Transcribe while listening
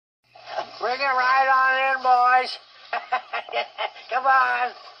Bring it right on in, boys. Come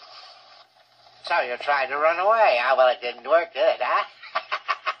on. So you tried to run away, huh? Well, it didn't work good, huh?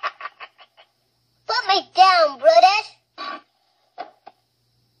 Put me down, Brutus.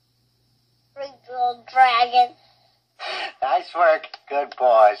 Freak little dragon. Nice work. Good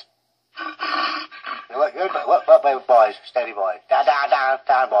boys. Look, good boys. Steady boys.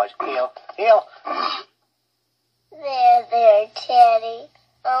 Down, boys. Heel. There, Teddy.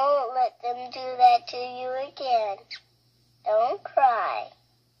 I won't let them do that to you again. Don't cry.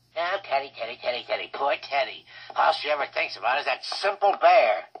 Now, Teddy. Poor Teddy. All she ever thinks about is that simple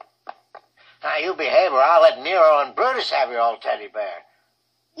bear. Now, you behave or I'll let Nero and Brutus have your old teddy bear.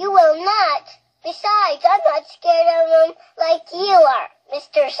 You will not. Besides, I'm not scared of them like you are,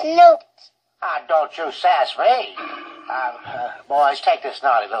 Mr. Snoop. Ah, don't you sass me. Boys, take this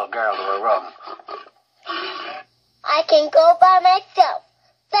naughty little girl to her room. I can go by myself.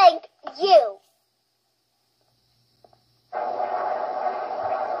 Thank you.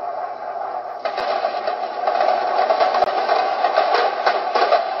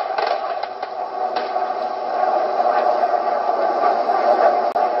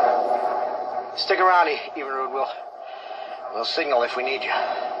 Stick around, Evinrude. We'll signal if we need you.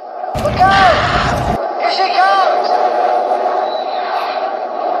 Look out! Here she comes!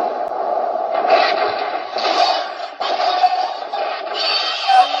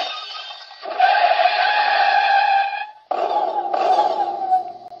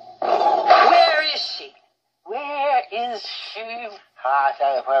 Where is she? Where is she?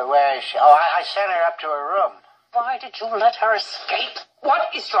 Oh, I sent her up to her room. Why did you let her escape?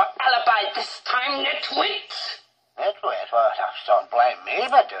 What is your alibi this time, Nitwit? Nitwit? Well, don't blame me,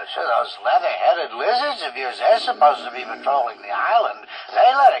 but those leather-headed lizards of yours, they're supposed to be patrolling the island.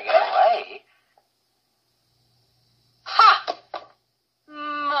 They let her get away. Ha!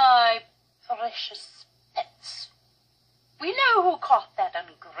 My precious pets. We know who caught that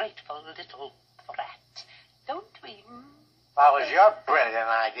ungrateful little brat, don't we? Well, it was your brilliant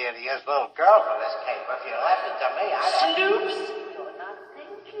idea to use little girl for this case. If you left it to me, Snoops, you're not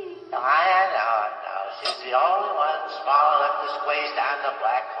thinking. No, I know. She's the only one small enough to squeeze down the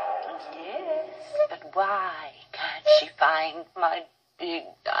black hole. Yes, but why can't she find my big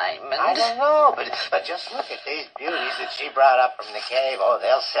diamond? I don't know, but just look at these beauties that she brought up from the cave. Oh,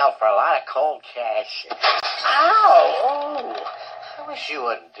 they'll sell for a lot of cold cash. Ow! I wish you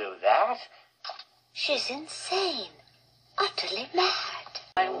wouldn't do that. She's insane. Utterly mad.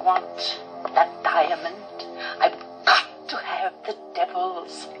 I want that diamond. I've got to have the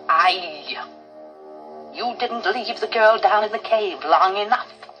devil's eye. You didn't leave the girl down in the cave long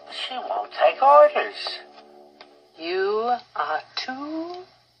enough. She won't take orders. You are too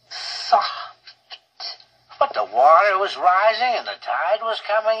soft. But the water was rising and the tide was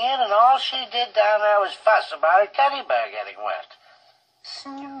coming in, and all she did down there was fuss about her teddy bear getting wet.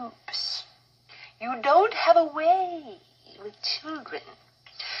 Snoops, you don't have a way with children.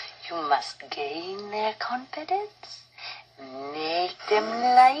 You must gain their confidence, make them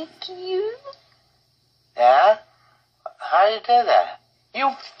like you. Yeah? How do you do that? You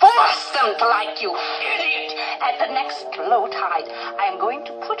force them to like you, idiot! At the next low tide, I am going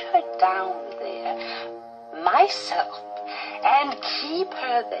to put her down there, myself, and keep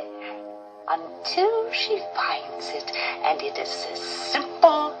her there until she finds it, and it is as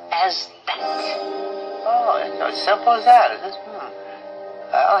simple as that. Oh, it's as simple as that, is it?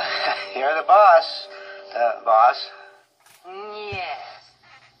 Well, you're the boss. Boss. Yes.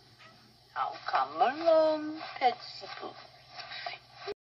 Now come along, Petsy Poo.